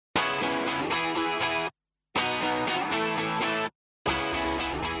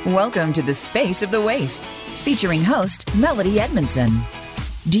Welcome to the Space of the Waist, featuring host Melody Edmondson.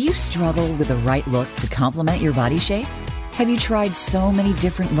 Do you struggle with the right look to complement your body shape? Have you tried so many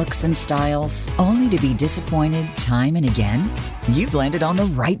different looks and styles, only to be disappointed time and again? You've landed on the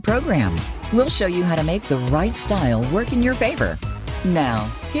right program. We'll show you how to make the right style work in your favor. Now,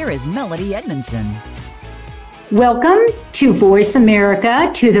 here is Melody Edmondson. Welcome to Voice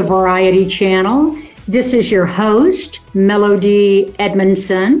America, to the Variety Channel. This is your host, Melody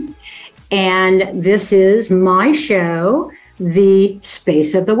Edmondson, and this is my show, The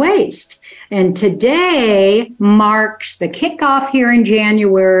Space of the Waist. And today marks the kickoff here in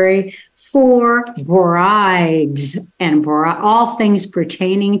January for brides and all things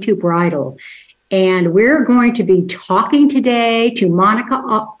pertaining to bridal. And we're going to be talking today to Monica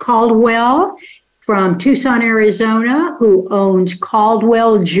Caldwell from Tucson, Arizona, who owns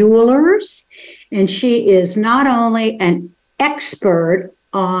Caldwell Jewelers. And she is not only an expert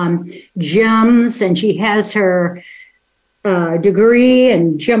on gems, and she has her degree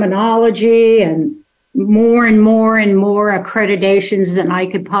in gemmology and more accreditations than I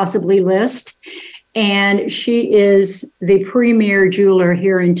could possibly list. And she is the premier jeweler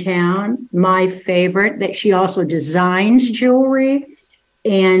here in town, my favorite, that she also designs jewelry.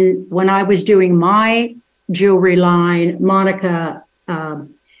 And when I was doing my jewelry line, Monica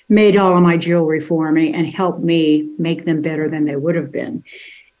made all of my jewelry for me and helped me make them better than they would have been.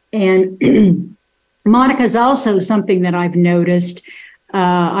 And Monica's also something that I've noticed.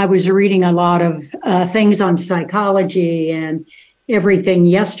 I was reading a lot of things on psychology and everything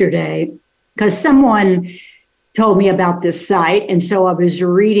yesterday because someone told me about this site. And so I was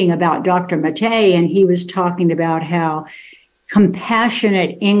reading about Dr. Mattei, and he was talking about how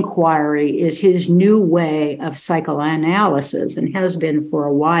compassionate inquiry is his new way of psychoanalysis and has been for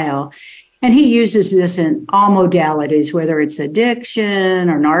a while. And he uses this in all modalities, whether it's addiction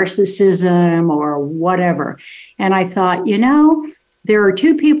or narcissism or whatever. And I thought, there are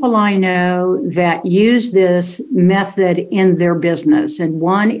two people I know that use this method in their business. And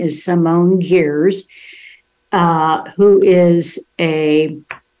one is Simone Gears, who is a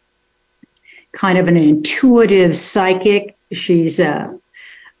kind of an intuitive psychic. She's a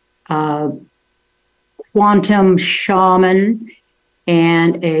quantum shaman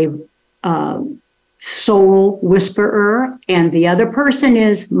and a soul whisperer. And the other person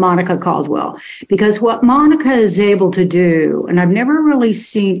is Monica Caldwell. Because what Monica is able to do, and I've never really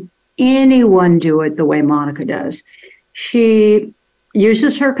seen anyone do it the way Monica does, she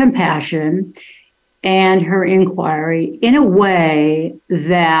uses her compassion and her inquiry in a way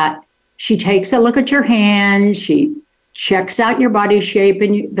that she takes a look at your hand, she checks out your body shape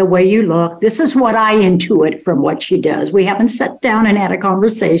and the way you look. This is what I intuit from what she does. We haven't sat down and had a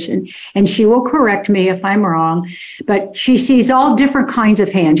conversation, and she will correct me if I'm wrong, but she sees all different kinds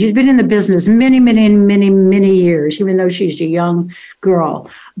of hands. She's been in the business many years, even though she's a young girl,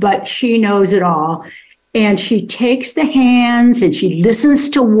 but she knows it all. And she takes the hands and she listens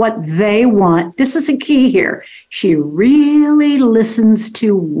to what they want. This is a key here. She really listens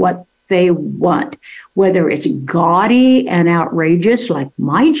to what they want, whether it's gaudy and outrageous like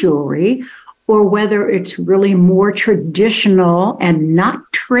my jewelry, or whether it's really more traditional and not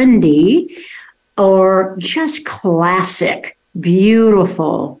trendy, or just classic,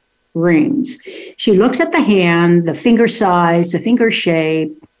 beautiful rings. She looks at the hand, the finger size, the finger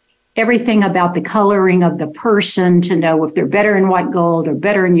shape, everything about the coloring of the person to know if they're better in white gold or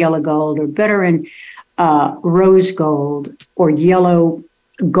better in yellow gold or better in rose gold or yellow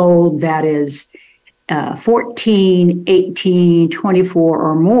gold that is 14, 18, 24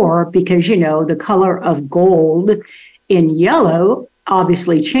 or more, because, the color of gold in yellow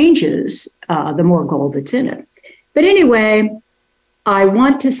obviously changes the more gold that's in it. But anyway, I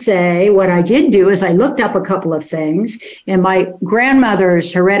want to say what I did do is I looked up a couple of things, and my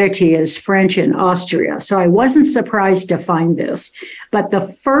grandmother's heredity is French and Austria. So I wasn't surprised to find this. But the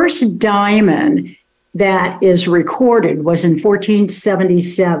first diamond that is recorded was in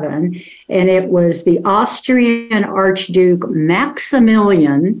 1477, and it was the Austrian Archduke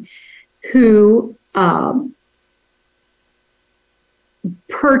Maximilian who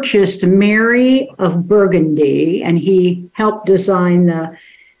purchased Mary of Burgundy, and he helped design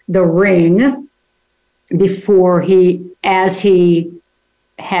the ring before as he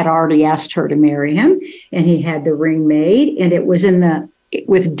had already asked her to marry him, and he had the ring made, and it was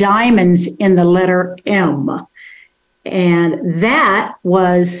with diamonds in the letter M. And that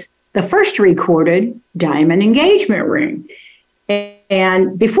was the first recorded diamond engagement ring.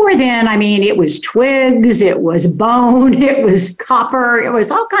 And before then, I mean, it was twigs, it was bone, it was copper, it was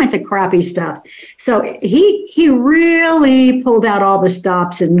all kinds of crappy stuff. So he really pulled out all the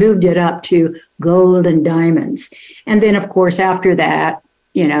stops and moved it up to gold and diamonds. And then, of course, after that,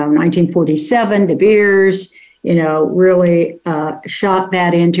 1947, De Beers, really shot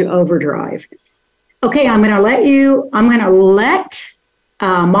that into overdrive. Okay, I'm going to let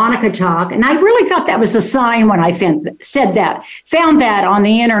Monica talk. And I really thought that was a sign when I found that on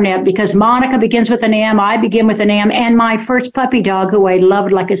the internet, because Monica begins with an M, I begin with an M, and my first puppy dog, who I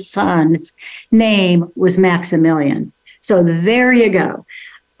loved like a son, name was Maximilian. So there you go.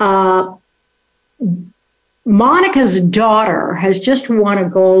 Monica's daughter has just won a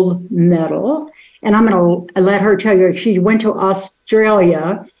gold medal, and I'm going to let her tell you. She went to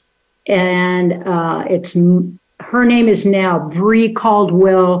Australia, and her name is now Bree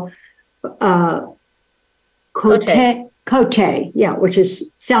Caldwell Cote, yeah, which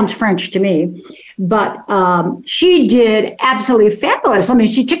sounds French to me. But she did absolutely fabulous. I mean,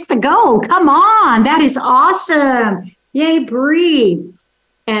 she took the gold. Come on, that is awesome. Yay, Bree.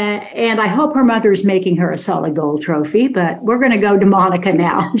 And I hope her mother's making her a solid gold trophy, but we're going to go to Monica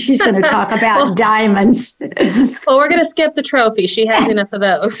now. She's going to talk about diamonds. Well, we're going to skip the trophy. She has enough of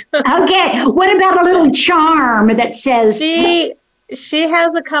those. Okay. What about a little charm that says... She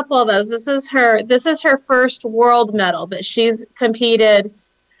has a couple of those. This is her first world medal, but she's competed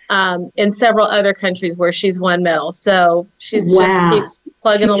in several other countries where she's won medals. So she's just keeps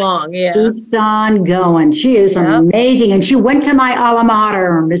plugging along. Yeah. Keeps on going. She is amazing. And she went to my alma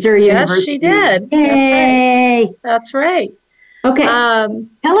mater, Missouri University. Yes, she did. Yay. That's right. Okay.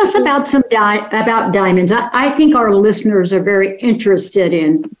 Tell us about about diamonds. I think our listeners are very interested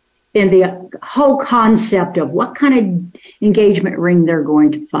in the whole concept of what kind of engagement ring they're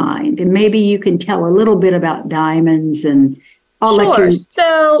going to find. And maybe you can tell a little bit about diamonds, and I'll let you.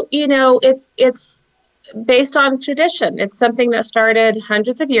 So, it's based on tradition. It's something that started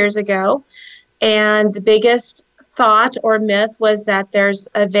hundreds of years ago. And the biggest thought or myth was that there's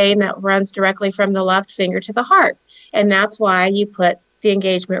a vein that runs directly from the left finger to the heart. And that's why you put the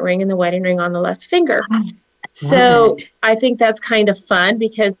engagement ring and the wedding ring on the left finger. So I think that's kind of fun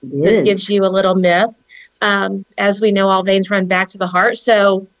because it gives you a little myth. As we know, all veins run back to the heart.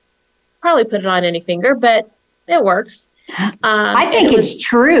 So probably put it on any finger, but it works. I think it's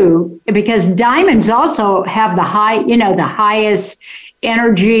true, because diamonds also have the highest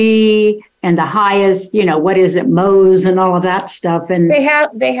energy and the highest, Mohs and all of that stuff. And they are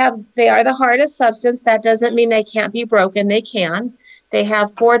the hardest substance. That doesn't mean they can't be broken. They can. They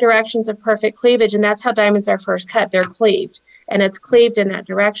have 4 directions of perfect cleavage, and that's how diamonds are first cut. They're cleaved, and it's cleaved in that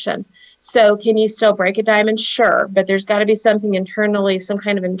direction. So can you still break a diamond? Sure, but there's got to be something internally, some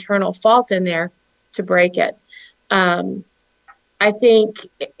kind of internal fault in there to break it. I think,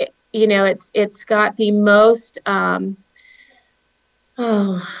 it's got the most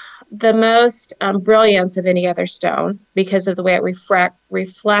brilliance of any other stone because of the way it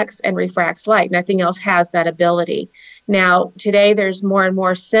reflects and refracts light. Nothing else has that ability. Now, today there's more and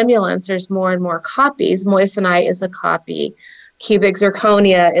more simulants. There's more and more copies. Moissanite is a copy. Cubic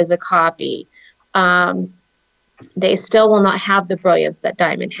zirconia is a copy. They still will not have the brilliance that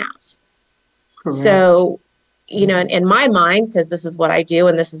diamond has. Correct. So, in my mind, because this is what I do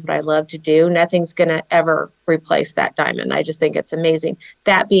and this is what I love to do, nothing's going to ever replace that diamond. I just think it's amazing.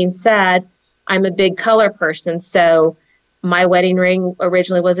 That being said, I'm a big color person. So my wedding ring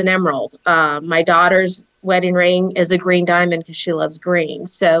originally was an emerald. My daughter's wedding ring is a green diamond because she loves green.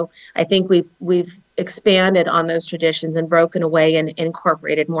 So I think we've expanded on those traditions and broken away and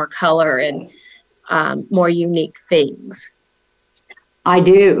incorporated more color and more unique things. I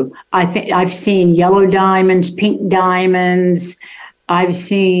do. I think I've seen yellow diamonds, pink diamonds. I've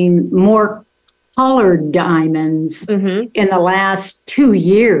seen more colored diamonds in the last 2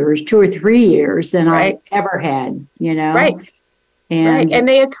 or 3 years than I ever had, Right. And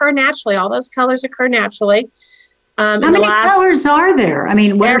they occur naturally. All those colors occur naturally. How many colors are there? I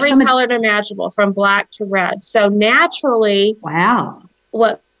mean, every color imaginable, from black to red. So naturally,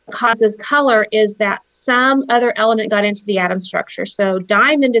 what causes color is that some other element got into the atom structure. So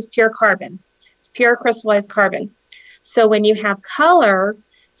diamond is pure carbon. It's pure crystallized carbon. So when you have color,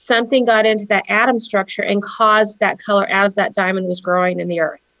 something got into that atom structure and caused that color as that diamond was growing in the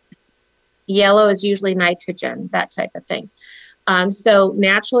earth. Yellow is usually nitrogen, that type of thing. So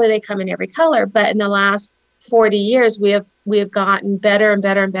naturally they come in every color, but in the last 40 years, we have gotten better and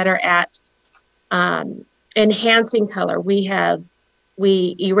better and better at enhancing color.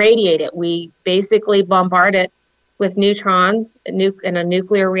 We irradiate it. We basically bombard it with neutrons in a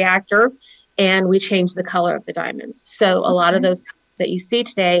nuclear reactor, and we change the color of the diamonds. So a lot of those that you see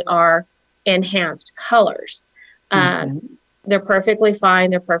today are enhanced colors. They're perfectly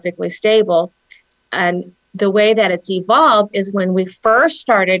fine. They're perfectly stable. And the way that it's evolved is when we first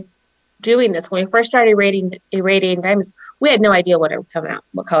started doing this, when we first started irradiating diamonds, we had no idea what it would come out,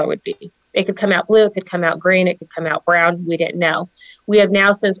 what color it would be. It could come out blue, it could come out green, it could come out brown. We didn't know. We have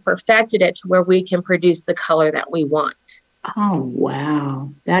now since perfected it to where we can produce the color that we want. Oh, wow.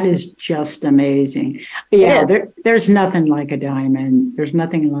 That is just amazing. Yeah, there's nothing like a diamond. There's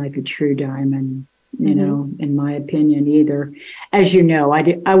nothing like a true diamond, you know, in my opinion either. As you know,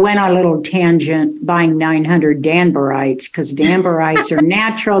 I went on a little tangent buying 900 danberites because danberites are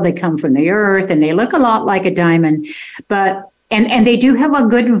natural. They come from the earth and they look a lot like a diamond, but and they do have a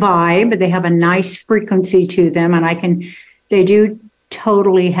good vibe. They have a nice frequency to them, and they do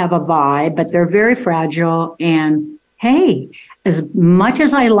totally have a vibe, but they're very fragile. And hey, as much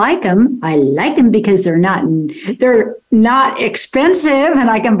as I like them because they're not expensive,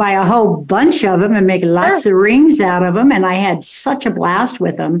 and I can buy a whole bunch of them and make lots of rings out of them. And I had such a blast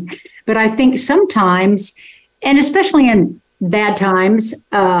with them. But I think sometimes, and especially in bad times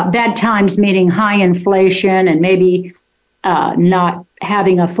meaning high inflation and maybe not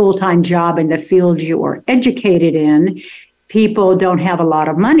having a full-time job in the field you are educated in, people don't have a lot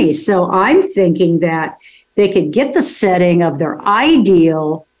of money. So I'm thinking that they could get the setting of their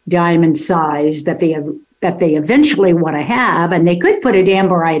ideal diamond size that they eventually want to have, and they could put a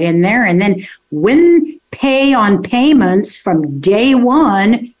danberite in there, and then pay on payments from day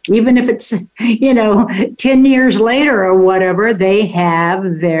one, even if it's 10 years later or whatever, they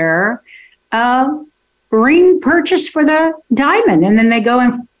have their ring purchased for the diamond, and then they go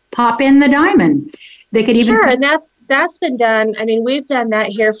and pop in the diamond. They could even and that's been done. I mean, we've done that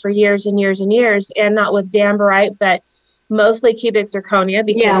here for years and years and years, and not with danberite, but mostly cubic zirconia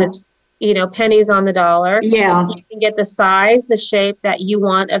because it's pennies on the dollar. Yeah, you can get the size, the shape that you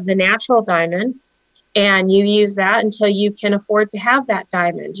want of the natural diamond, and you use that until you can afford to have that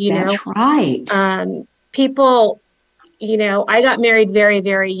diamond. That's right. People, I got married very,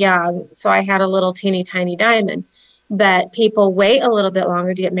 very young, so I had a little teeny tiny diamond. But people wait a little bit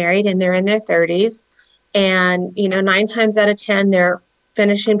longer to get married, and they're in their 30s. And, 9 times out of 10, they're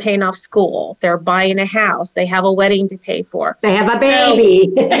finishing paying off school. They're buying a house. They have a wedding to pay for. They have a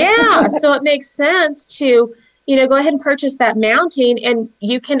baby. So it makes sense to, go ahead and purchase that mounting, and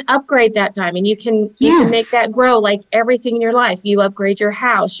you can upgrade that diamond. You can make that grow like everything in your life. You upgrade your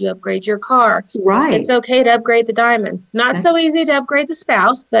house. You upgrade your car. Right. It's okay to upgrade the diamond. Not so easy to upgrade the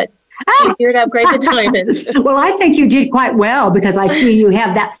spouse, but easier to upgrade the diamonds. Well, I think you did quite well because I see you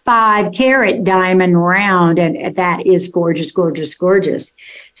have that 5-carat diamond round, and that is gorgeous, gorgeous, gorgeous.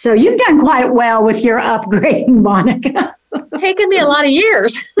 So you've done quite well with your upgrading, Monica. Taken me a lot of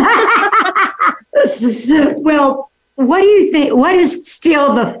years. Well, what do you think? What is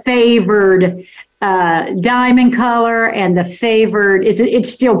still the favored diamond color, and the favored?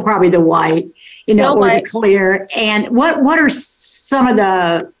 It's still probably the white, or white. The clear. And what are some of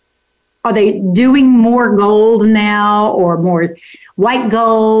the? Are they doing more gold now, or more white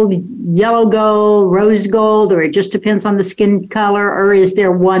gold, yellow gold, rose gold, or it just depends on the skin color, or is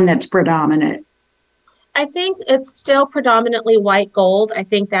there one that's predominant? I think it's still predominantly white gold. I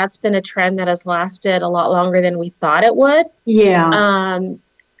think that's been a trend that has lasted a lot longer than we thought it would. Yeah.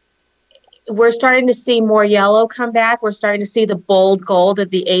 We're starting to see more yellow come back. We're starting to see the bold gold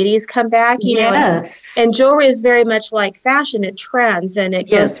of the 80s come back. Yes. And jewelry is very much like fashion. It trends and it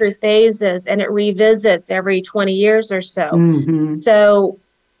goes through phases, and it revisits every 20 years or so. Mm-hmm. So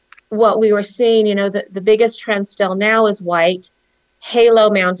what we were seeing, the biggest trend still now is white. Halo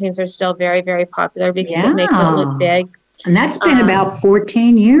mountings are still very, very popular because it makes it look big. And that's been about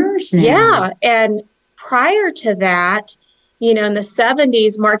 14 years now. Yeah. And prior to that, in the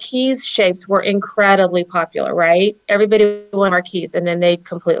 70s, marquise shapes were incredibly popular, right? Everybody wanted marquise, and then they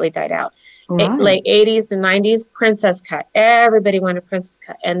completely died out. Right. Late 80s to 90s, princess cut. Everybody wanted princess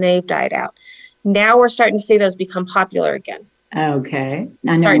cut, and they've died out. Now we're starting to see those become popular again. Okay.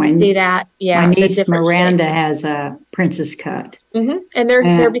 I know starting to see that. Yeah. My niece Miranda has a princess cut. Mm-hmm. And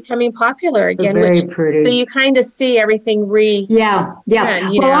they're becoming popular again. They're very pretty. So you kind of see everything Yeah.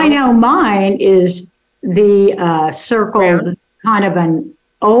 I know mine is the circled kind of an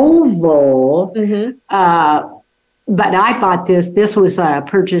oval. Mm-hmm. But I bought this. This was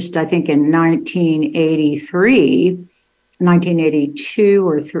purchased, I think, in 1983, 1982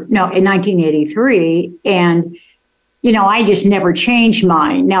 or in 1983. And I just never changed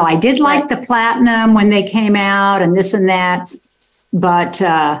mine. Now, I did like the platinum when they came out and this and that, but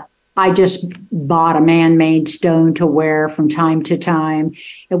I just bought a man-made stone to wear from time to time.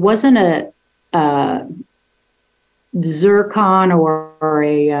 It wasn't zircon or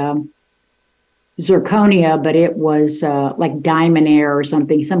a zirconia, but it was like diamond air or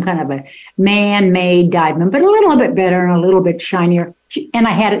something, some kind of a man-made diamond, but a little bit better and a little bit shinier. And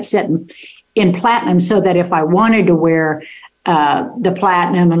I had it set in platinum so that if I wanted to wear the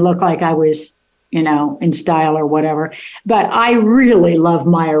platinum and look like I was, in style or whatever. But I really love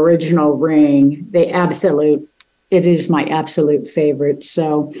my original ring. It is my absolute favorite.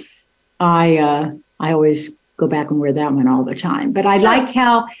 So I always go back and wear that one all the time. But I like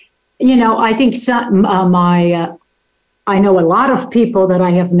how, I think I know a lot of people that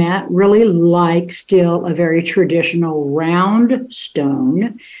I have met really like still a very traditional round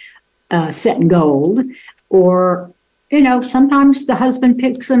stone set in gold, or, sometimes the husband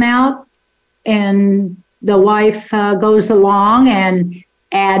picks them out and the wife goes along and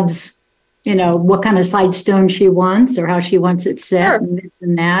adds, what kind of side stone she wants or how she wants it set. Sure. And this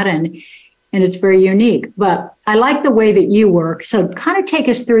and that. And it's very unique. But I like the way that you work. So kind of take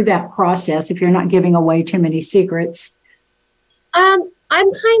us through that process if you're not giving away too many secrets. I'm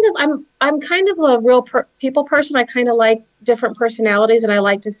kind of a real people person. I kind of like different personalities, and I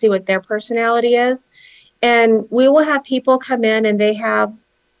like to see what their personality is. And we will have people come in and they have,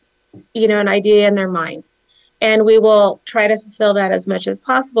 an idea in their mind, and we will try to fulfill that as much as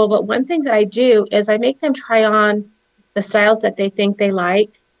possible. But one thing that I do is I make them try on the styles that they think they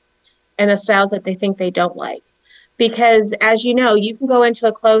like and the styles that they think they don't like. Because as you know, you can go into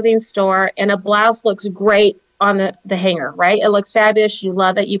a clothing store and a blouse looks great on the hanger, right? It looks fabulous. You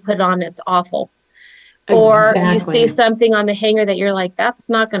love it. You put it on, it's awful. Or you see something on the hanger that you're like, that's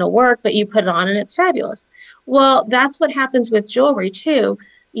not going to work, but you put it on and it's fabulous. Well, that's what happens with jewelry too.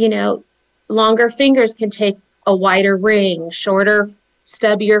 Longer fingers can take a wider ring, shorter,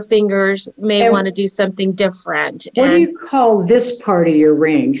 stubbier fingers may want to do something different. What do you call this part of your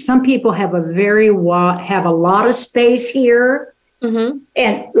ring? Some people have have a lot of space here. Mm-hmm.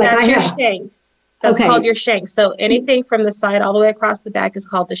 And that's your shank. That's called your shank. So anything from the side all the way across the back is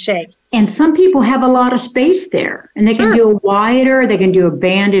called the shank. And some people have a lot of space there, and they can do a wider, they can do a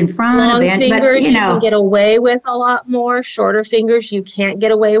band in front. Long fingers, you can get away with a lot more. Shorter fingers, you can't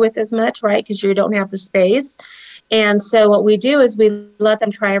get away with as much, right? Because you don't have the space. And so what we do is we let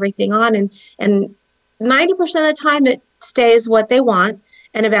them try everything on, and 90% of the time it stays what they want.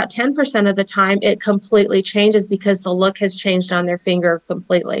 And about 10% of the time it completely changes because the look has changed on their finger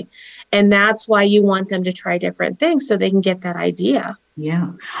completely. And that's why you want them to try different things so they can get that idea.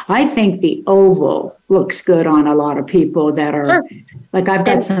 Yeah. I think the oval looks good on a lot of people that are like, I've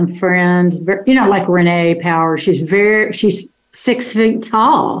got some friends, like Renee Power. She's 6 feet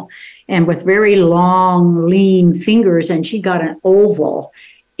tall and with very long, lean fingers. And she got an oval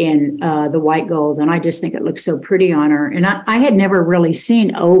in the white gold. And I just think it looks so pretty on her. And I had never really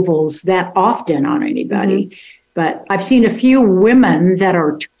seen ovals that often on anybody. Mm-hmm. But I've seen a few women that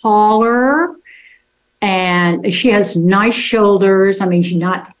are taller, and she has nice shoulders. I mean, she's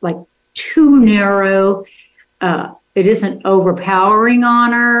not like too narrow. It isn't overpowering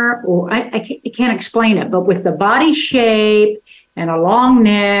on her, or I can't explain it. But with the body shape and a long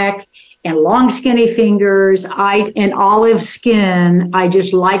neck and long skinny fingers, and olive skin, I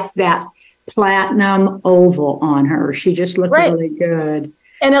just like that platinum oval on her. She just looked really good.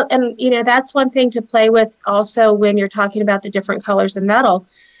 And that's one thing to play with also when you're talking about the different colors of metal.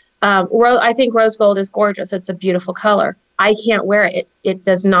 I think rose gold is gorgeous. It's a beautiful color. I can't wear it. It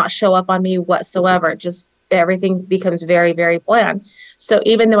does not show up on me whatsoever. Just everything becomes very, very bland. So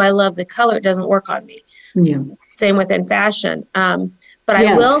even though I love the color, it doesn't work on me. Yeah. Same within fashion. But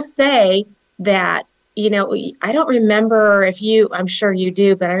I will say that, I don't remember I'm sure you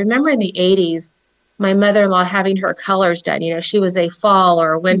do, but I remember in the 80s, my mother-in-law having her colors done. She was a fall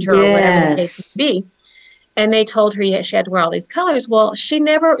or a winter or whatever the case may be. And they told her she had to wear all these colors. Well, she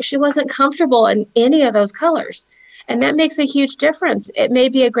wasn't comfortable in any of those colors. And that makes a huge difference. It may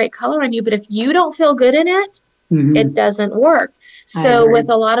be a great color on you, but if you don't feel good in it, it doesn't work. So with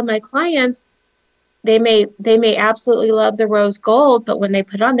a lot of my clients, they may absolutely love the rose gold, but when they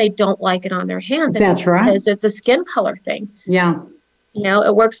put it on, they don't like it on their hands. That's right. Because it's a skin color thing. Yeah.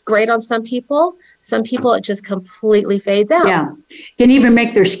 It works great on some people. Some people, it just completely fades out. Yeah. Can even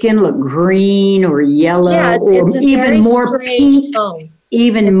make their skin look green or yellow, or even more pink. Tone.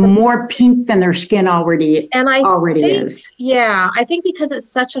 More pink than their skin already is. Yeah. I think because it's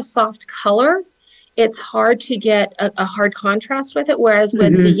such a soft color, it's hard to get a hard contrast with it. Whereas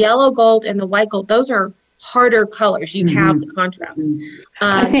with the yellow gold and the white gold, those are harder colors. You have the contrast.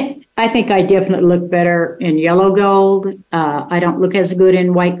 I think I definitely look better in yellow gold. I don't look as good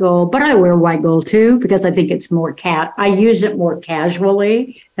in white gold, but I wear white gold too because I think it's more I use it more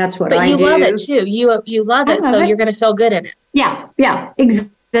casually. That's what I do. But you love it too. You love it, so you're going to feel good in it. Yeah,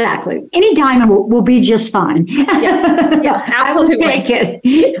 exactly. Any diamond will be just fine. Yes,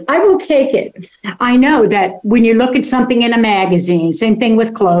 absolutely. I will take it. I know that when you look at something in a magazine, same thing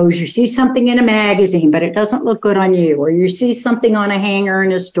with clothes, you see something in a magazine, but it doesn't look good on you, or you see something on a hanger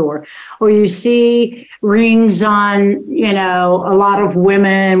in a store, or you see rings on, a lot of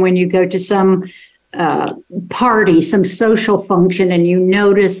women when you go to some party, some social function, and you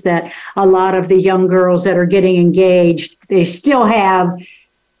notice that a lot of the young girls that are getting engaged, they still have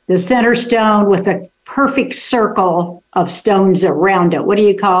the center stone with a perfect circle of stones around it. What do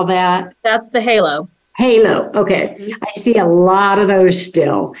you call that? That's the halo. Halo. Okay. Mm-hmm. I see a lot of those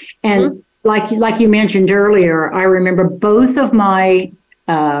still. And like you mentioned earlier, I remember both of my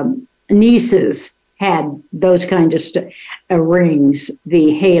nieces had those kinds of rings,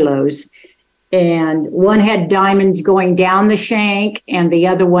 the halos. And one had diamonds going down the shank and the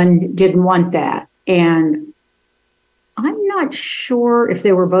other one didn't want that. And I'm not sure if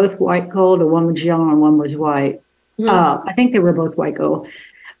they were both white gold or one was yellow and one was white. I think they were both white gold.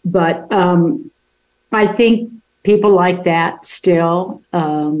 But I think people like that still.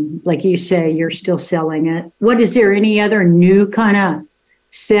 Like you say, you're still selling it. Is there any other new kind of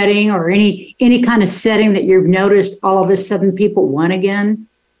setting or any kind of setting that you've noticed all of a sudden people want again?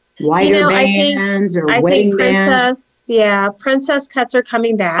 Whiter bands or wedding bands? Princess cuts are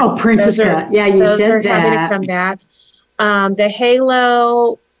coming back. Oh, princess cut. Yeah, you said that. Those are having to come back. The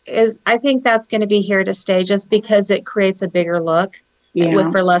halo I think that's going to be here to stay just because it creates a bigger look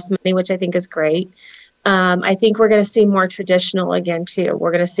for less money, which I think is great. I think we're going to see more traditional again, too.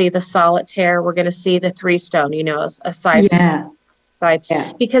 We're going to see the solitaire. We're going to see the 3-stone, a side. Yeah.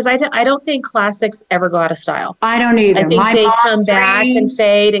 Because I don't think classics ever go out of style. I don't either. I think they come back and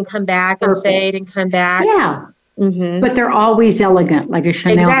fade and come back and fade and come back. Yeah. Mm-hmm. But they're always elegant, like a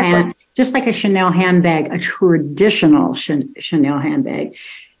Chanel handbag, just like a Chanel handbag, a traditional Chanel handbag.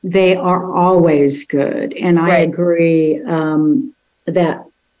 They are always good. And I agree that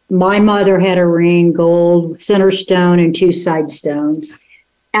my mother had a ring, gold, center stone, and 2 side stones.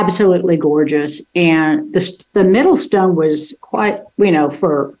 Absolutely gorgeous. And the middle stone was quite,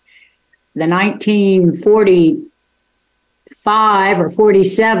 for the 1945 or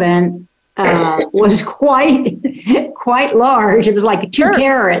 47, was quite large. It was like 2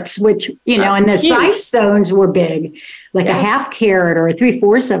 carats, which, and the side stones were big, like a half carat or a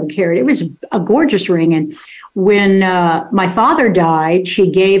 3/4 of a carat. It was a gorgeous ring. And when my father died,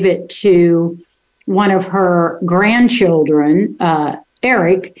 she gave it to one of her grandchildren,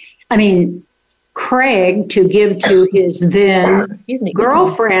 Craig, to give to his then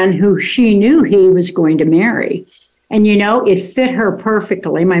girlfriend who she knew he was going to marry. And, it fit her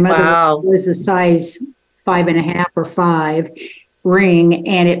perfectly. My mother was a size 5.5 or 5 ring,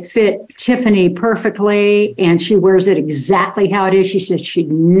 and it fit Tiffany perfectly. And she wears it exactly how it is. She said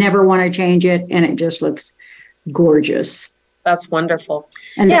she'd never want to change it. And it just looks gorgeous. That's wonderful.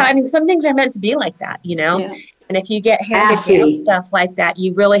 And some things are meant to be like that, Yeah. And if you get handed down stuff like that,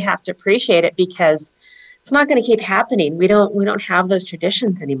 you really have to appreciate it because it's not going to keep happening. We don't have those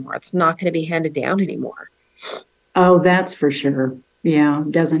traditions anymore. It's not going to be handed down anymore. Oh, that's for sure. Yeah,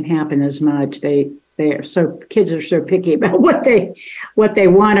 it doesn't happen as much. Kids are so picky about what they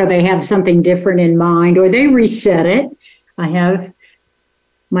want, or they have something different in mind, or they reset it.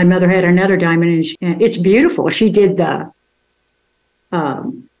 My mother had another diamond, and it's beautiful. She did the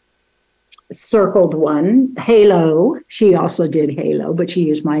circled one, halo. She also did halo, but she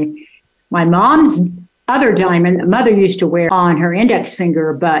used my mom's other diamond that mother used to wear on her index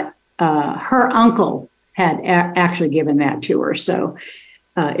finger, but her uncle had actually given that to her. So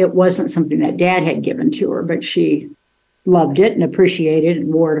it wasn't something that Dad had given to her, but she loved it and appreciated it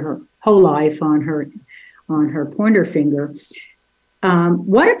and wore it her whole life on her pointer finger.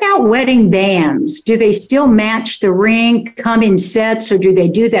 What about wedding bands? Do they still match the ring, come in sets, or do they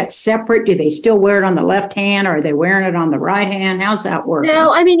do that separate? Do they still wear it on the left hand, or are they wearing it on the right hand? How's that work?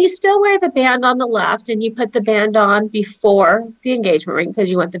 No, you still wear the band on the left, and you put the band on before the engagement ring because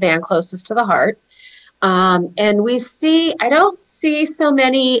you want the band closest to the heart. And I don't see so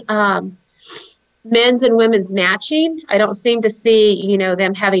many men's and women's matching. I don't seem to see,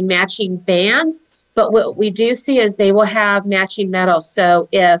 them having matching bands. But what we do see is they will have matching metals. So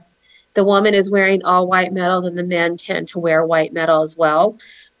if the woman is wearing all white metal, then the men tend to wear white metal as well.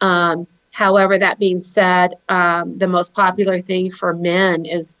 However, that being said, the most popular thing for men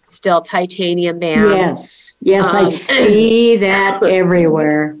is still titanium bands. Yes, I see that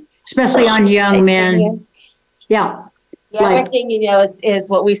everywhere, especially on young men. Yeah. The other thing, is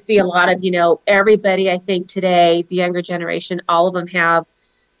what we see a lot of, everybody, I think today, the younger generation, all of them have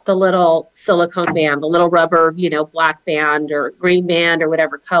the little silicone band, the little rubber, black band or green band or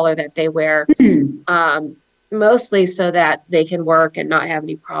whatever color that they wear, mostly so that they can work and not have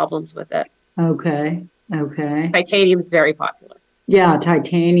any problems with it. Okay. Titanium is very popular. Yeah,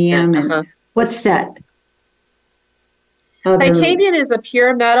 titanium. And what's that? Titanium is a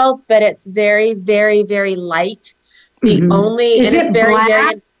pure metal, but it's very, very, very light. The only is it very, black?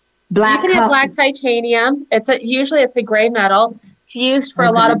 Very, black. You can have black titanium. Usually it's a gray metal. It's used for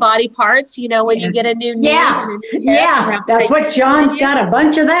a lot of body parts. When you get a new knee. That's what John's got, a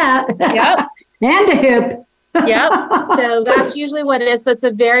bunch of that. Yep. And a hip. Yep. So that's usually what it is. So it's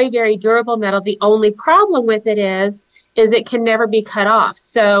a very, very durable metal. The only problem with it is it can never be cut off.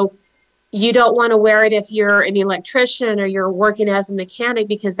 So you don't want to wear it if you're an electrician or you're working as a mechanic,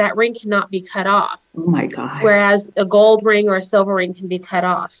 because that ring cannot be cut off. Oh my God. Whereas a gold ring or a silver ring can be cut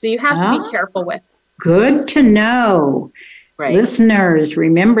off. So you have to be careful with it. Good to know. Right. Listeners,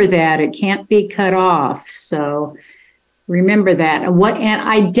 remember that it can't be cut off. So remember that. And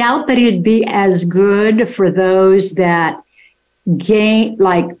I doubt that it'd be as good for those that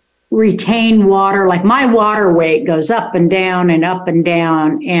retain water. Like my water weight goes up and down and up and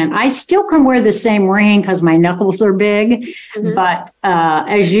down. And I still can wear the same ring because my knuckles are big. But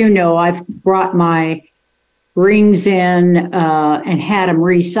as you know, I've brought my rings in and had them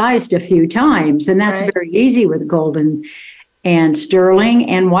resized a few times. And that's very easy with golden and sterling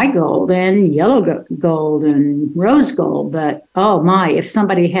and white gold and yellow gold and rose gold. But, oh my, if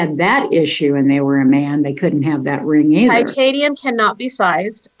somebody had that issue and they were a man, they couldn't have that ring either. Titanium cannot be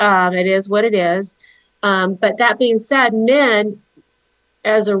sized. It is what it is. But that being said, men,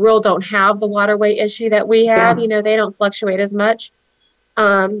 as a rule, don't have the water weight issue that we have. Yeah. They don't fluctuate as much.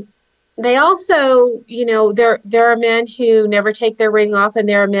 They also, there are men who never take their ring off, and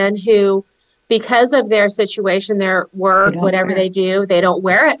there are men who, because of their situation, their work, whatever they do, they don't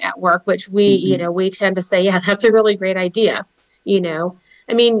wear it at work, which we, we tend to say, yeah, that's a really great idea.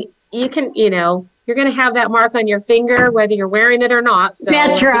 I mean, you can, you're going to have that mark on your finger, whether you're wearing it or not. So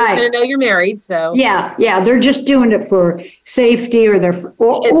that's right. You're going to know you're married. So yeah. They're just doing it for safety, or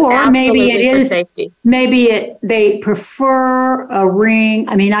maybe it is safety. Maybe they prefer a ring.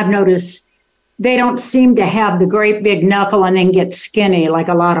 I mean, I've noticed they don't seem to have the great big knuckle and then get skinny like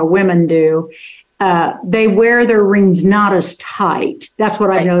a lot of women do. They wear their rings not as tight. That's what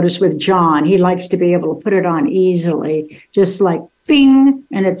I've noticed with John. He likes to be able to put it on easily, just like bing,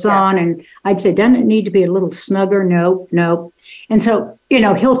 and it's on. And I'd say, doesn't it need to be a little snugger? Nope. And so,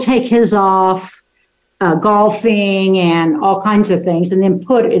 he'll take his off golfing and all kinds of things, and then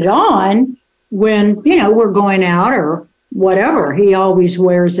put it on when, we're going out or whatever. He always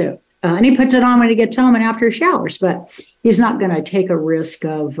wears it. And he puts it on when he gets home and after he showers, but he's not going to take a risk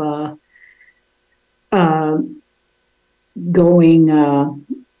of going and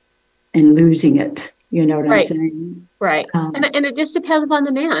losing it. You know what I'm saying? Right. And it just depends on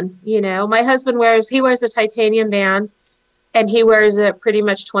the man. My husband wears a titanium band, and he wears it pretty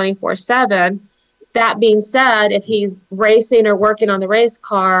much 24/7. That being said, if he's racing or working on the race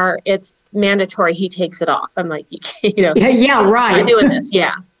car, it's mandatory he takes it off. I'm like, yeah, right. I'm doing this.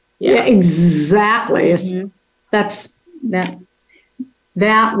 Yeah. Yeah, exactly. That's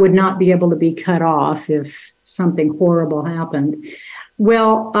that would not be able to be cut off if something horrible happened.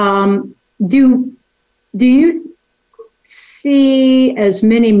 Well, do you see as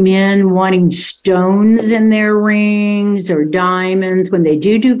many men wanting stones in their rings or diamonds when they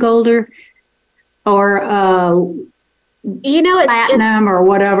do gold or platinum or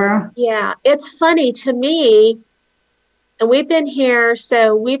whatever? Yeah, it's funny to me. And we've been here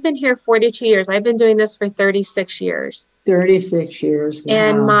 42 years. I've been doing this for 36 years. 36 years. Wow.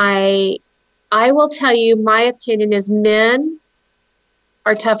 And I will tell you, my opinion is men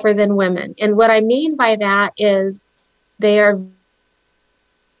are tougher than women. And what I mean by that is they are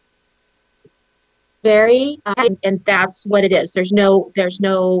very, and that's what it is. There's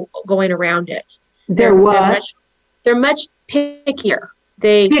no going around it. They're much pickier.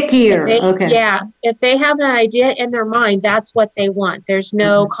 Okay. Yeah. If they have an idea in their mind, that's what they want. There's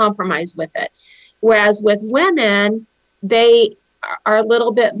no compromise with it. Whereas with women, they are a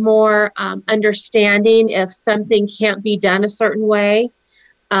little bit more understanding if something can't be done a certain way.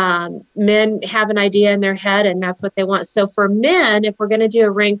 Men have an idea in their head, and that's what they want. So for men, if we're going to do a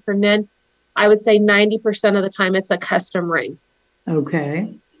ring for men, I would say 90% of the time it's a custom ring.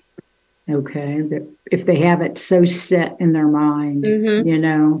 Okay. Okay. If they have it so set in their mind,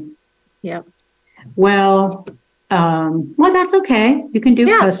 Yeah. Well, that's okay. You can do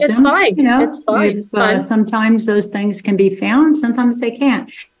custom. It's fine. It's fine. It's fun. Sometimes those things can be found. Sometimes they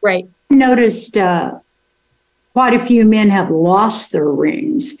can't. Right. I noticed quite a few men have lost their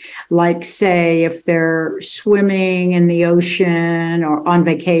rings. Like, say, if they're swimming in the ocean or on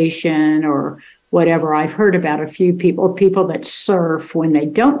vacation or whatever. I've heard about a few people that surf when they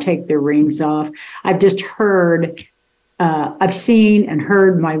don't take their rings off. I've just heard, I've seen and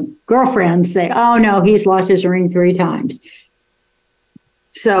heard my girlfriend say, oh no, he's lost his ring 3 times.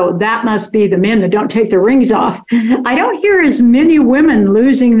 So that must be the men that don't take their rings off. I don't hear as many women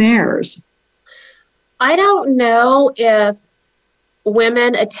losing theirs. I don't know if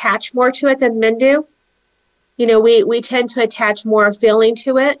women attach more to it than men do. We tend to attach more feeling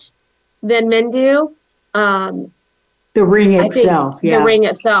to it than men do. The ring itself. The ring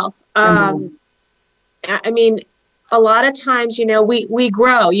itself. I mean, a lot of times, we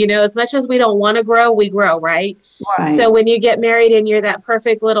grow, as much as we don't want to grow, we grow, right? So when you get married and you're that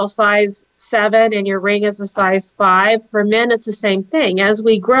perfect little size 7 and your ring is a size 5, for men, it's the same thing. As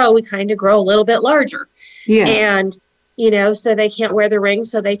we grow, we kind of grow a little bit larger. Yeah. And, so they can't wear the ring,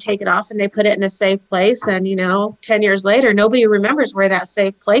 so they take it off and they put it in a safe place. And, 10 years later, nobody remembers where that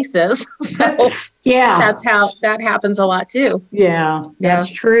safe place is. So that's how that happens a lot too. Yeah, that's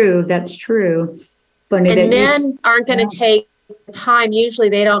true. That's true. And men aren't going to take time. Usually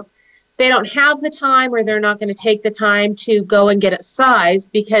they don't have the time, or they're not going to take the time to go and get it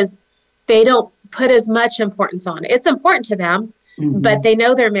sized because they don't put as much importance on it. It's important to them. Mm-hmm. But they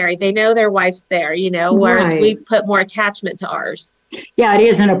know they're married. They know their wife's there, whereas we put more attachment to ours. Yeah, it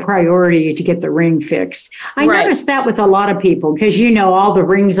isn't a priority to get the ring fixed. I noticed that with a lot of people because, all the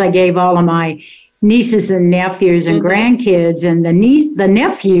rings I gave all of my nieces and nephews and grandkids, and the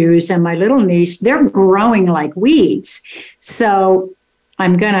nephews and my little niece, they're growing like weeds. So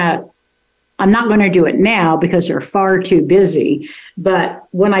I'm not going to do it now because they're far too busy. But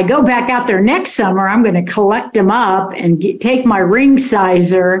when I go back out there next summer, I'm going to collect them up and take my ring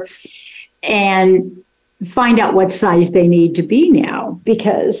sizer and find out what size they need to be now.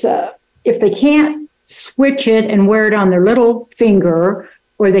 Because if they can't switch it and wear it on their little finger,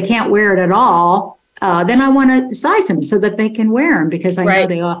 or they can't wear it at all, then I want to size them so that they can wear them because I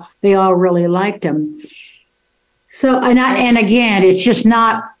know they all really liked them. So, and again, it's just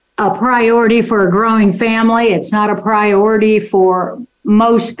not a priority for a growing family. It's not a priority for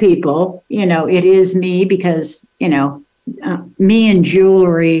most people. It is me because, me and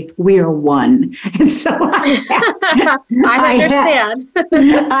jewelry, we are one. And so I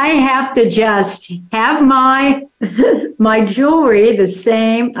understand. I have to just have my jewelry the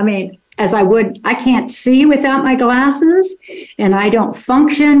same. I mean, as I would, I can't see without my glasses, and I don't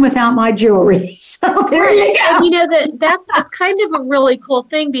function without my jewelry. So there you go. And that's kind of a really cool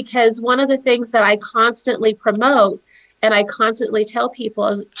thing, because one of the things that I constantly promote and I constantly tell people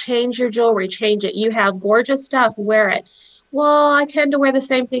is change your jewelry, change it. You have gorgeous stuff, wear it. Well, I tend to wear the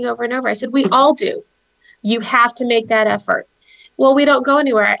same thing over and over. I said, we all do. You have to make that effort. Well, we don't go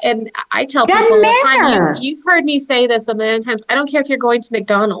anywhere. And I tell people all the time, you've heard me say this a million times. I don't care if you're going to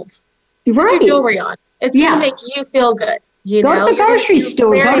McDonald's. Put your jewelry on. It's going to make you feel good. Go to the grocery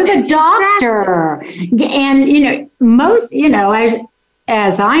store. Go to the doctor. Exactly. And, most,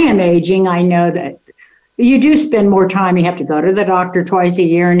 as I am aging, I know that you do spend more time. You have to go to the doctor twice a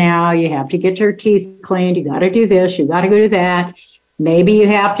year now. You have to get your teeth cleaned. You got to do this. You got to go do that. Maybe you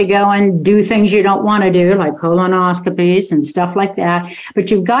have to go and do things you don't want to do, like colonoscopies and stuff like that.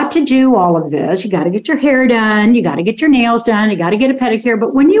 But you've got to do all of this. You got to get your hair done. You got to get your nails done. You got to get a pedicure.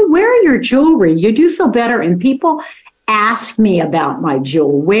 But when you wear your jewelry, you do feel better. And people ask me about my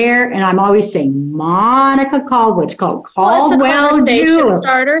jewelry, and I'm always saying Monica Caldwell. It's called Caldwell Jewelry.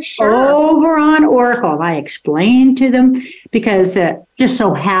 Starter, sure. Over on Oracle. I explain to them because it just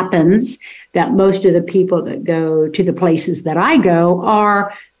so happens that most of the people that go to the places that I go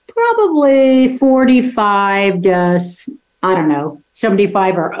are probably 45 to,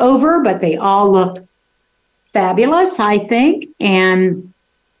 75 or over, but they all look fabulous, I think. And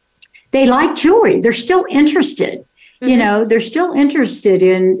they like jewelry. They're still interested. Mm-hmm. They're still interested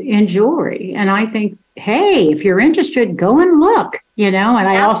in jewelry. And I think, hey, if you're interested, go and look, and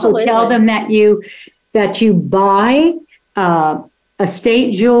I Absolutely. Also tell them that you buy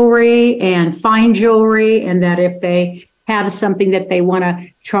estate jewelry and fine jewelry, and that if they have something that they want to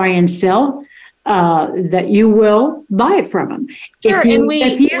try and sell, that you will buy it from them. Sure,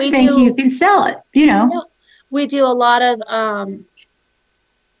 if you think you can sell it, Yeah, we do a lot of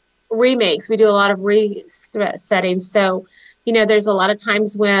remakes. We do a lot of resettings. So, there's a lot of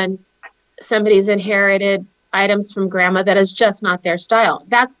times when somebody's inherited items from grandma that is just not their style.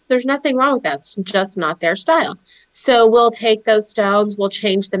 There's nothing wrong with that. It's just not their style. So we'll take those stones, we'll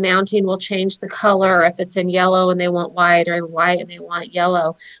change the mounting, we'll change the color. If it's in yellow and they want white, or white and they want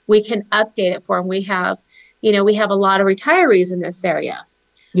yellow, we can update it for them. We have a lot of retirees in this area.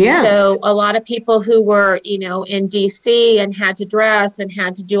 Yes. So a lot of people who were, in DC and had to dress and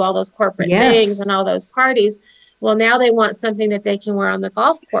had to do all those corporate things and all those parties. Well, now they want something that they can wear on the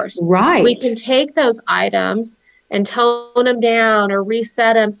golf course. Right. We can take those items and tone them down or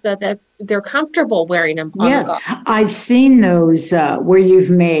reset them so that they're comfortable wearing them on the golf course. I've seen those where you've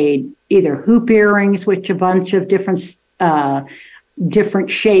made either hoop earrings, which a bunch of different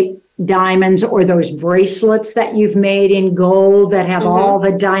shaped diamonds, or those bracelets that you've made in gold that have all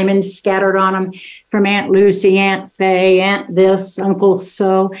the diamonds scattered on them from Aunt Lucy, Aunt Faye, Aunt this, Uncle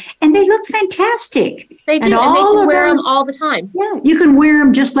so, and they look fantastic. They do, and they can wear them all the time. Yeah, you can wear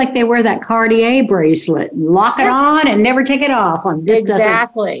them just like they wear that Cartier bracelet, and lock it on and never take it off. This doesn't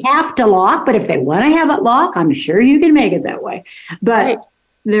have to lock, but if they want to have it lock, I'm sure you can make it that way. But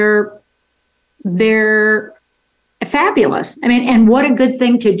they're fabulous. I mean, and what a good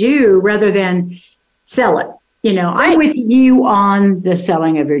thing to do rather than sell it. I'm with you on the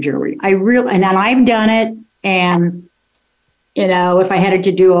selling of your jewelry. And I've done it. And, if I had it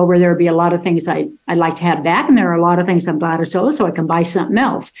to do over, there would be a lot of things I'd like to have back. And there are a lot of things I'm glad to sell so I can buy something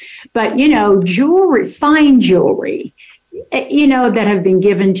else. But, jewelry, fine jewelry, that have been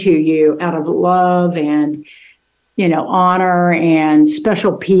given to you out of love and, honor and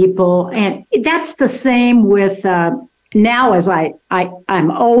special people. And that's the same with now as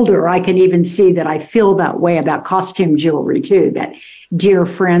I'm older, I can even see that I feel that way about costume jewelry too, that dear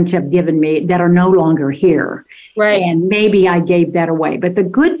friends have given me that are no longer here. Right. And maybe I gave that away. But the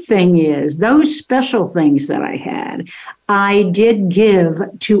good thing is those special things that I had, I did give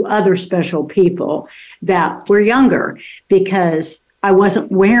to other special people that were younger because I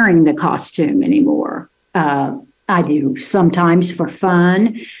wasn't wearing the costume anymore. I do sometimes for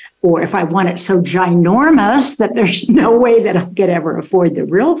fun, or if I want it so ginormous that there's no way that I could ever afford the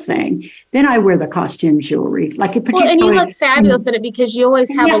real thing, then I wear the costume jewelry. And you look fabulous in it because you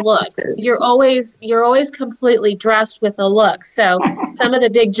always have a look. You're always completely dressed with a look. So some of the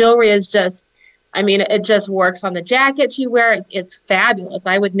big jewelry is just, it just works on the jackets you wear. It's fabulous.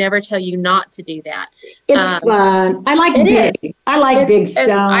 I would never tell you not to do that. It's fun. I like big. I like big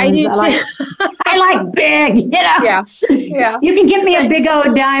stones. I do too. I like big, Yeah. You can give me a big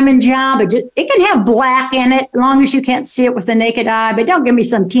old diamond job, but it can have black in it, as long as you can't see it with the naked eye. But don't give me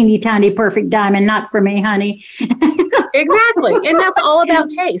some teeny tiny perfect diamond. Not for me, honey. Exactly. And that's all about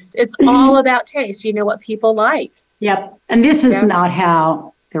taste. It's all about taste. You know what people like. Yep. And this is not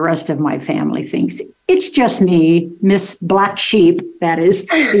how the rest of my family thinks. It's just me, Miss Black Sheep, that is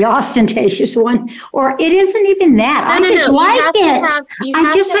the ostentatious one. Or it isn't even that. I just like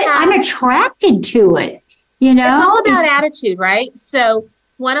it. I'm attracted to it, It's all about attitude, right? So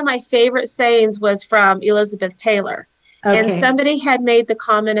one of my favorite sayings was from Elizabeth Taylor. Okay. And somebody had made the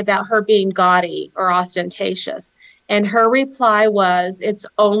comment about her being gaudy or ostentatious. And her reply was, it's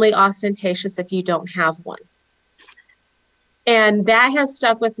only ostentatious if you don't have one. And that has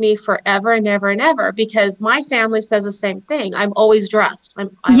stuck with me forever and ever and ever because my family says the same thing. I'm always dressed. I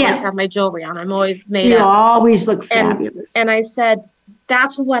always have my jewelry on. I'm always made up. You always look fabulous. And I said,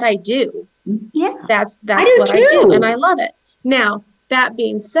 that's what I do. Yeah. That's what I do. And I love it. Now, that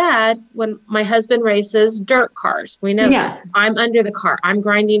being said, when my husband races dirt cars, we know that. I'm under the car. I'm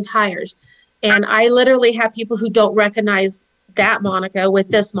grinding tires. And I literally have people who don't recognize that Monica with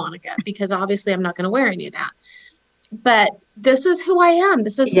this Monica because obviously I'm not going to wear any of that. But this is who I am.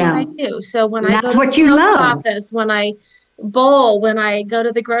 This is what I do. So when I go to the post office, when I bowl, when I go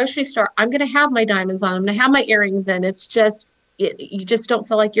to the grocery store, I'm going to have my diamonds on. I'm going to have my earrings in. It's just, you just don't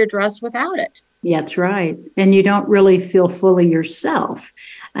feel like you're dressed without it. Yeah, that's right. And you don't really feel fully yourself.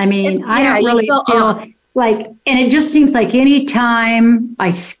 I mean, I don't really feel like, and it just seems like any time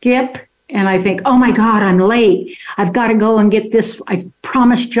I skip and I think, oh my God, I'm late. I've got to go and get this. I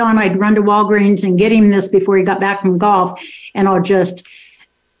promised John I'd run to Walgreens and get him this before he got back from golf. And I'll just,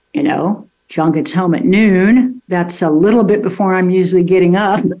 John gets home at noon. That's a little bit before I'm usually getting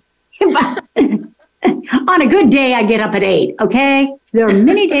up. On a good day, I get up at 8, okay? There are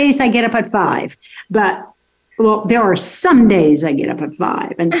many days I get up at 5. But, there are some days I get up at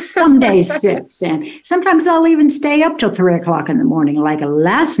 5 and some days 6. And sometimes I'll even stay up till 3 o'clock in the morning, like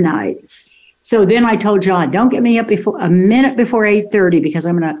last night. So then I told John, don't get me up a minute before 8:30 because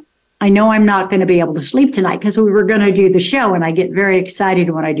I know I'm not going to be able to sleep tonight because we were going to do the show. And I get very excited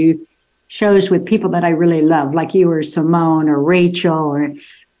when I do shows with people that I really love, like you or Simone or Rachel or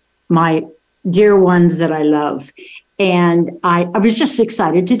my dear ones that I love. And I was just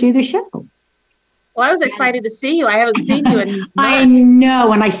excited to do the show. Well, I was excited to see you. I haven't seen you in months. I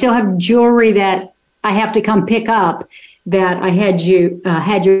know, and I still have jewelry that I have to come pick up that I had your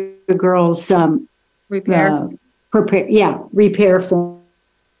girls repair for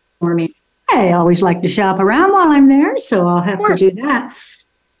me. I always like to shop around while I'm there, so I'll have to do that.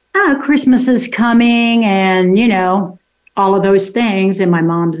 Christmas is coming, and all of those things, and my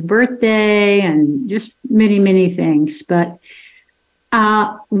mom's birthday, and just many, many things. But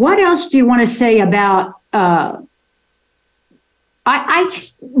what else do you want to say about? I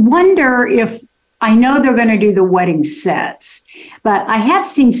wonder if. I know they're going to do the wedding sets, but I have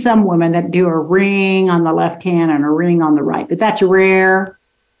seen some women that do a ring on the left hand and a ring on the right, but that's rare.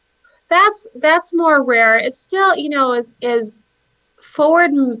 That's more rare. It's still, as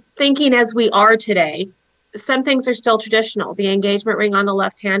forward thinking as we are today, some things are still traditional. The engagement ring on the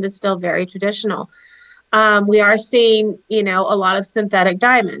left hand is still very traditional. We are seeing, a lot of synthetic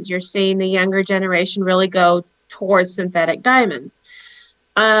diamonds. You're seeing the younger generation really go towards synthetic diamonds.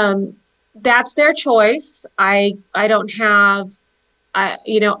 That's their choice. I don't have,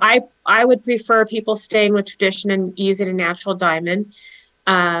 I would prefer people staying with tradition and using a natural diamond.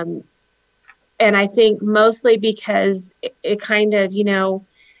 And I think mostly because it kind of,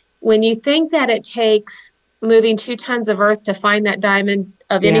 when you think that it takes moving 2 tons of earth to find that diamond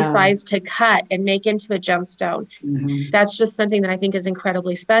of any size to cut and make into a gemstone, that's just something that I think is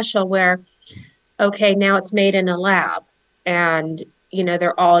incredibly special where, okay, now it's made in a lab and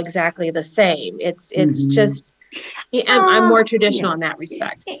they're all exactly the same. It's just, I'm more traditional in that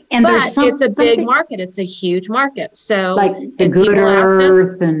respect. And but it's a big market. It's a huge market. So like the good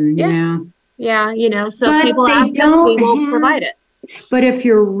earth and so but people ask us, we will provide it. But if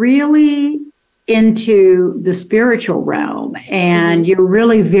you're really into the spiritual realm and you're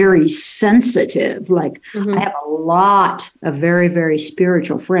really very sensitive, like I have a lot of very, very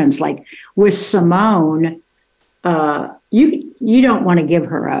spiritual friends, like with Simone, you don't want to give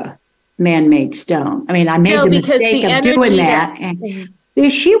her a man-made stone. I mean, I made the mistake of doing that. And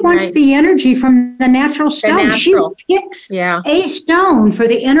she wants the energy from the natural stone. She picks a stone for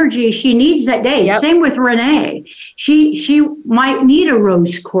the energy she needs that day. Same with Renee. She might need a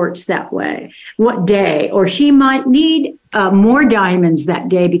rose quartz that day, or she might need more diamonds that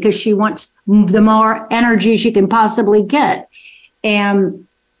day because she wants the more energy she can possibly get. And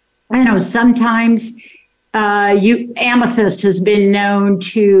I know sometimes amethyst has been known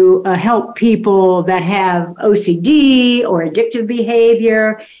to help people that have OCD or addictive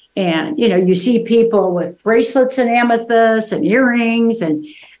behavior. And, you see people with bracelets and amethyst and earrings and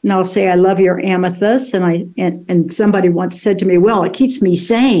I'll say, I love your amethyst. And somebody once said to me, well, it keeps me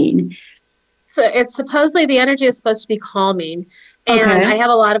sane. So it's supposedly the energy is supposed to be calming. And I have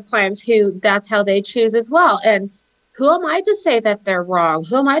a lot of clients who that's how they choose as well. And who am I to say that they're wrong?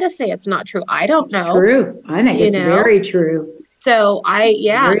 Who am I to say it's not true? I don't know. True. I think it's very true. So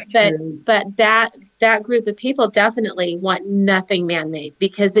but that group of people definitely want nothing man-made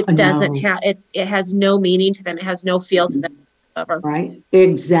because it doesn't have, it has no meaning to them. It has no feel to them. Right.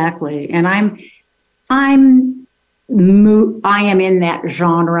 Exactly. And I am in that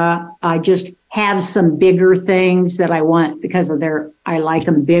genre. I just have some bigger things that I want because I like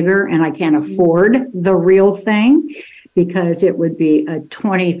them bigger and I can't afford the real thing because it would be a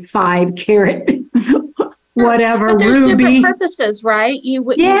 25 karat whatever but there's ruby. Different purposes, right? You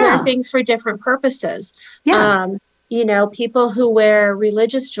wear things for different purposes. People who wear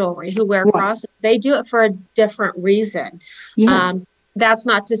religious jewelry, who wear crosses, they do it for a different reason. Yes. That's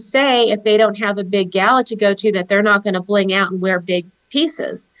not to say if they don't have a big gala to go to that they're not going to bling out and wear big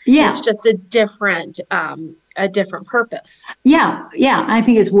pieces. It's just a different purpose. I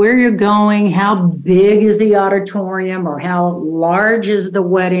think it's where you're going, how big is the auditorium or how large is the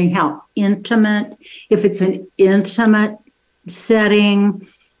wedding, how intimate, if it's an intimate setting.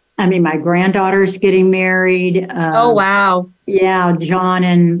 I mean, my granddaughter's getting married. Oh, wow. Yeah, John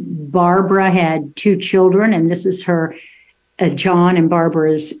and Barbara had 2 children, and this is her, John and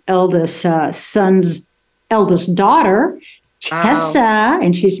Barbara's eldest son's eldest daughter, Tessa,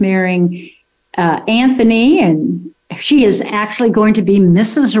 and she's marrying Anthony, and she is actually going to be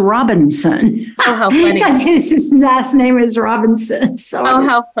Mrs. Robinson. Oh, how funny. Because his last name is Robinson. So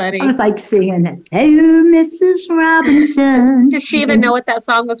how funny. I was like singing, "Oh, Mrs. Robinson." Does she even know what that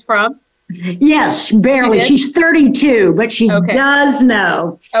song was from? Yes, barely. She's 32, but she does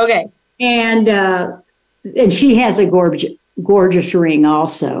know. Okay. And she has a gorgeous ring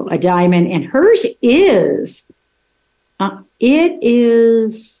also, a diamond, and hers is, I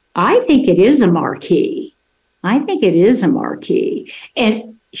think it is a marquee. I think it is a marquee.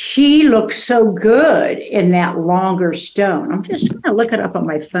 And she looks so good in that longer stone. I'm just trying to look it up on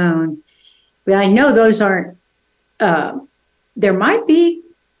my phone. But I know those aren't, there might be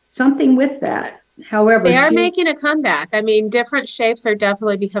something with that. However, they are making a comeback. I mean, different shapes are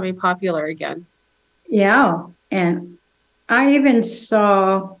definitely becoming popular again. Yeah. And I even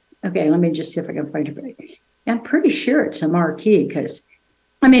saw, okay, let me just see if I can find it. I'm pretty sure it's a marquee because,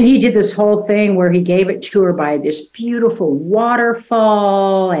 I mean, he did this whole thing where he gave it to her by this beautiful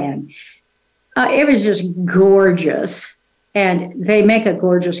waterfall, and it was just gorgeous. And they make a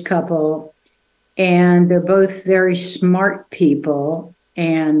gorgeous couple, and they're both very smart people.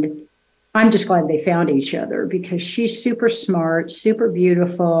 And I'm just glad they found each other because she's super smart, super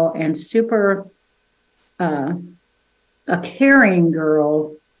beautiful, and super a caring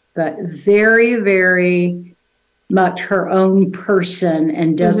girl, but very, very much her own person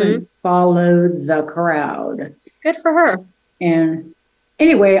and doesn't follow the crowd. Good for her. And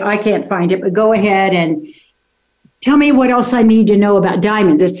anyway, I can't find it, but go ahead and tell me what else I need to know about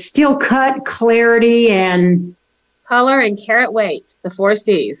diamonds. It's still cut, clarity, and color and carat weight, the 4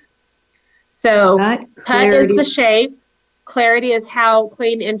 C's. So cut is the shape. Clarity is how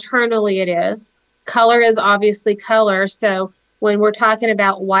clean internally it is. Color is obviously color. So when we're talking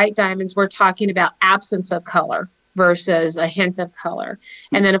about white diamonds, we're talking about absence of color versus a hint of color.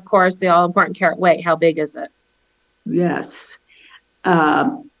 And then, of course, the all-important carat weight. How big is it? Yes.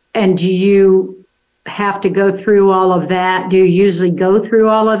 And do you have to go through all of that? Do you usually go through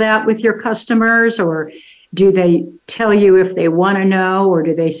all of that with your customers, or do they tell you if they want to know, or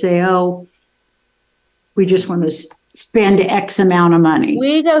do they say, oh, we just want to spend X amount of money?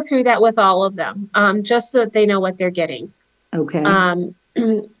 We go through that with all of them, just so that they know what they're getting. Okay.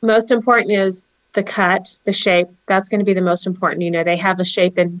 Most important is the cut, the shape. That's going to be the most important. You know, they have a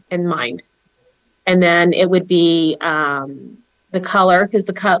shape in mind. And then it would be the color, because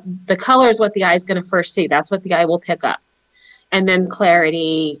the color is what the eye is going to first see. That's what the eye will pick up. And then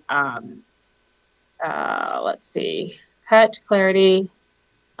clarity, let's see, cut, clarity,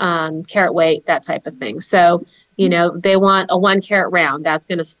 carat weight, that type of thing. So, you know, they want a 1 carat round. That's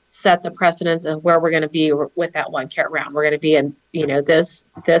going to set the precedent of where we're going to be with that 1 carat round. We're going to be in, you know, this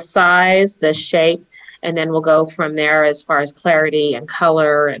size, this shape, and then we'll go from there as far as clarity and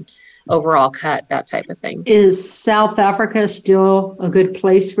color and overall cut, that type of thing. Is South Africa still a good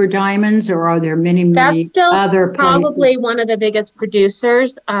place for diamonds, or are there many That's still other places? Probably one of the biggest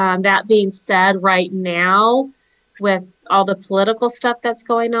producers. That being said, right now, with all the political stuff that's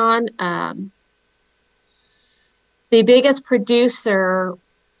going on, the biggest producer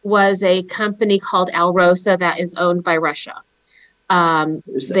was a company called Alrosa that is owned by Russia.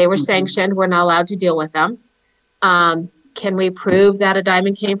 They were sanctioned. We're not allowed to deal with them. Can we prove that a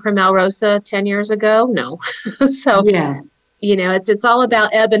diamond came from Alrosa 10 years ago? No. So, yeah, you know, it's all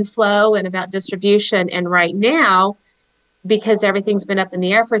about ebb and flow and about distribution. And right now, because everything's been up in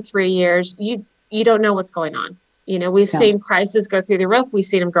the air for 3 years, you don't know what's going on. You know, we've seen prices go through the roof. We've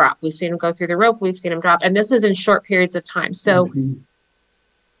seen them drop. We've seen them go through the roof. We've seen them drop. And this is in short periods of time. So,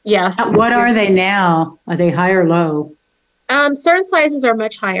 yes. What are they now? Are they high or low? Certain sizes are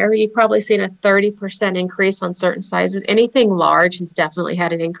much higher. You've probably seen a 30% increase on certain sizes. Anything large has definitely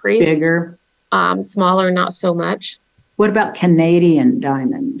had an increase. Bigger. Smaller, not so much. What about Canadian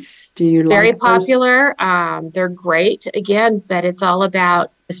diamonds? Do you Very like popular. They're great, again, but it's all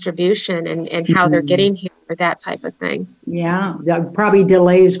about distribution and how they're getting here, that type of thing. Yeah, there are probably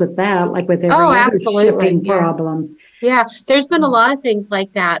delays with that, like with every other shipping problem. Yeah, there's been a lot of things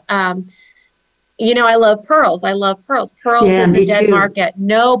like that. You know, I love pearls. Pearls is a dead market.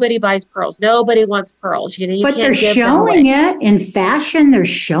 Nobody buys pearls. Nobody wants pearls. You know, you but can't they're showing it in fashion. They're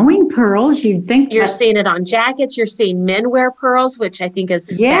showing pearls. You'd think you're seeing it on jackets. You're seeing men wear pearls, which I think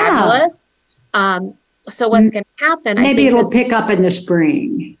is fabulous. So what's going to happen? Maybe it'll pick up in the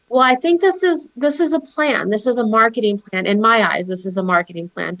spring. Well, I think this is a plan. This is a marketing plan. In my eyes, this is a marketing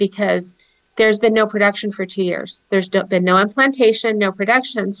plan because there's been no production for 2 years. There's been no implantation, no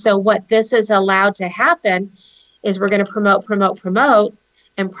production. So what this is allowed to happen is we're going to promote,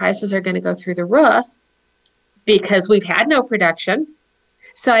 and prices are going to go through the roof because we've had no production.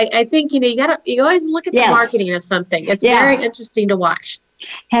 So I think, you know, you always look at the marketing of something. It's very interesting to watch.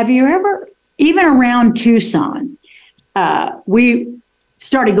 Have you ever, even around Tucson, we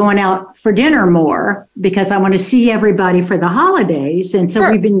started going out for dinner more because I want to see everybody for the holidays. And so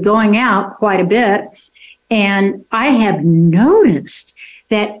we've been going out quite a bit. And I have noticed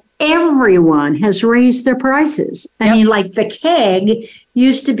that everyone has raised their prices. I mean, like the keg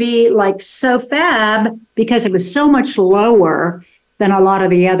used to be like so fab because it was so much lower than a lot of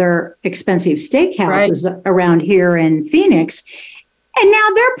the other expensive steakhouses around here in Phoenix. And now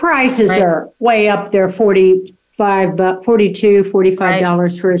their prices are way up there, $42,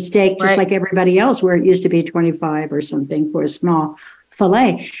 $45 for a steak, just like everybody else, where it used to be $25 or something for a small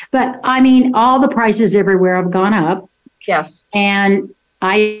filet. But I mean, all the prices everywhere have gone up. Yes. And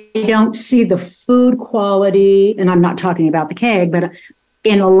I don't see the food quality, and I'm not talking about the keg, but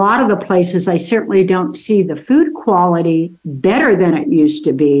in a lot of the places, I certainly don't see the food quality better than it used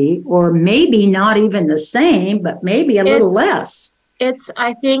to be, or maybe not even the same, but maybe a little less.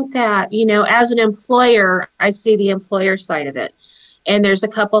 I think that, you know, as an employer, I see the employer side of it. And there's a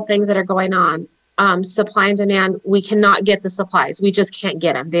couple things that are going on. Supply and demand, we cannot get the supplies. We just can't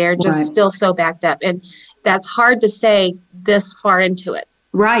get them. They're just still so backed up. And that's hard to say this far into it.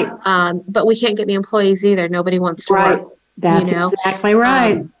 Right. But we can't get the employees either. Nobody wants to work. That's exactly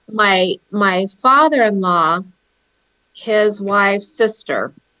right. My father-in-law, his wife's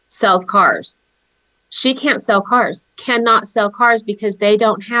sister, sells cars. She can't sell cars, cannot sell cars because they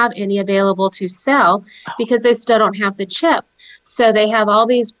don't have any available to sell because they still don't have the chip. So they have all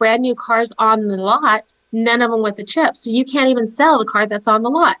these brand new cars on the lot, none of them with the chip. So you can't even sell the car that's on the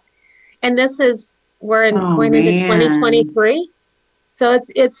lot. And we're going into 2023. So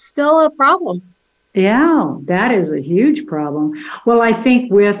it's still a problem. Yeah, that is a huge problem. Well, I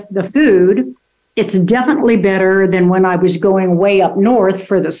think with the food, it's definitely better than when I was going way up north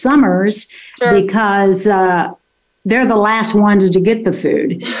for the summers because they're the last ones to get the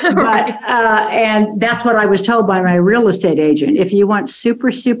food. And that's what I was told by my real estate agent. If you want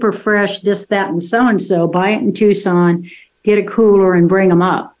super, super fresh, this, that, and so, buy it in Tucson, get a cooler and bring them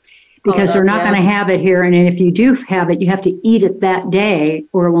up. Because they're not going to have it here. And if you do have it, you have to eat it that day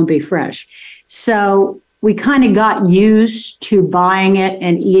or it won't be fresh. So we kind of got used to buying it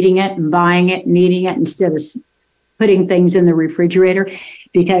and eating it and buying it and eating it instead of putting things in the refrigerator.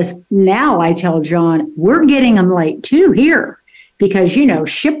 Because now I tell John, we're getting them late too here because, you know,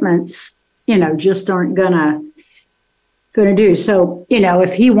 shipments, you know, just aren't going to do. So, you know,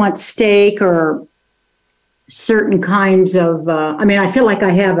 if he wants steak or certain kinds of, I feel like I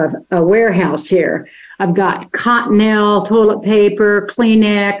have a warehouse here. I've got Cottonelle, toilet paper,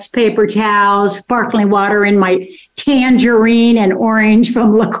 Kleenex, paper towels, sparkling water in my tangerine and orange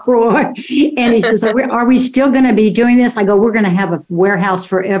from LaCroix. And he says, are we still going to be doing this? I go, we're going to have a warehouse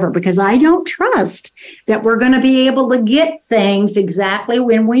forever because I don't trust that we're going to be able to get things exactly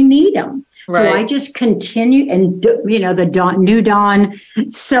when we need them. Right. So I just continue, and you know, the New Dawn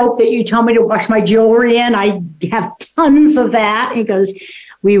soap that you told me to wash my jewelry in, I have tons of that. He goes,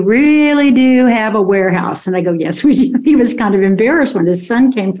 we really do have a warehouse. And I go, yes, we do. He was kind of embarrassed when his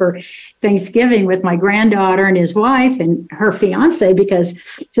son came for Thanksgiving with my granddaughter and his wife and her fiance, because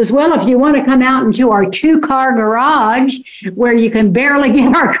he says, well, if you want to come out into our 2-car garage where you can barely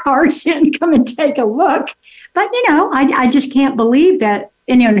get our cars in, come and take a look. But, you know, I just can't believe that.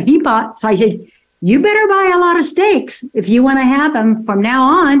 And, you know, he bought, so I said, you better buy a lot of steaks if you want to have them from now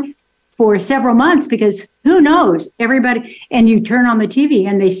on for several months, because who knows, everybody, and you turn on the TV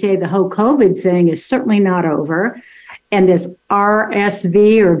and they say the whole COVID thing is certainly not over. And this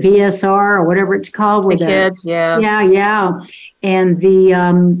RSV or VSR or whatever it's called. The kids, yeah. And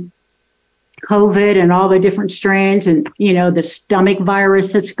the COVID and all the different strains and, you know, the stomach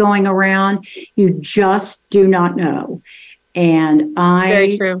virus that's going around, you just do not know. And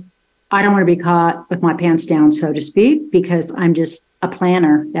Very true. I don't want to be caught with my pants down, so to speak, because I'm just a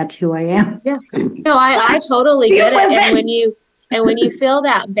planner. That's who I am. Yeah. No, I totally get it. And when you feel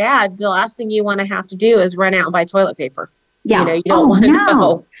that bad, the last thing you want to have to do is run out and buy toilet paper. Yeah. You know, you don't want to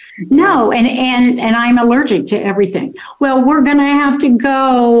go. No, and I'm allergic to everything. Well, we're going to have to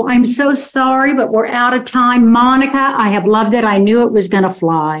go. I'm so sorry, but we're out of time. Monica, I have loved it. I knew it was going to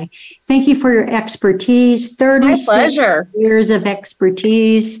fly. Thank you for your expertise. 36 years of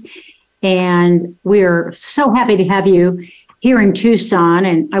expertise. And we're so happy to have you here in Tucson.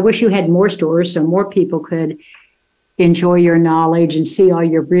 And I wish you had more stores so more people could enjoy your knowledge and see all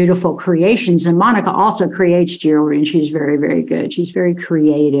your beautiful creations. And Monica also creates jewelry, and she's very, very good. She's very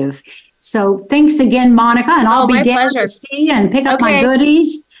creative. So thanks again, Monica. And I'll be down to see you and pick up my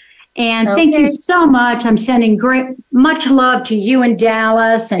goodies. And thank you so much. I'm sending much love to you in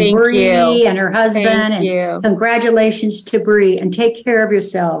Dallas and Bree and her husband. And congratulations to Bree. And take care of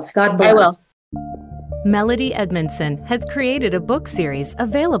yourselves. God bless. I will. Melody Edmondson has created a book series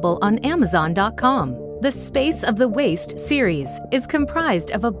available on Amazon.com. The Space of the Waist series is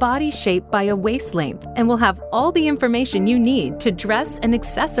comprised of a body shaped by a waist length and will have all the information you need to dress and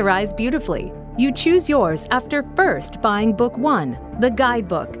accessorize beautifully. You choose yours after first buying Book 1, the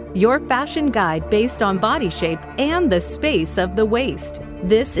Guidebook, your fashion guide based on body shape and the space of the waist.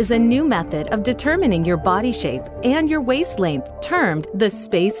 This is a new method of determining your body shape and your waist length, termed the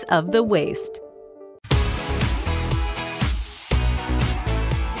space of the waist.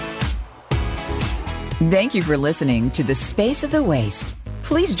 Thank you for listening to The Space of the Waist.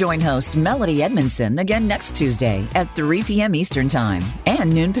 Please join host Melody Edmondson again next Tuesday at 3 p.m. Eastern Time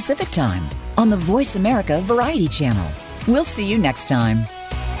and noon Pacific Time on the Voice America Variety Channel. We'll see you next time.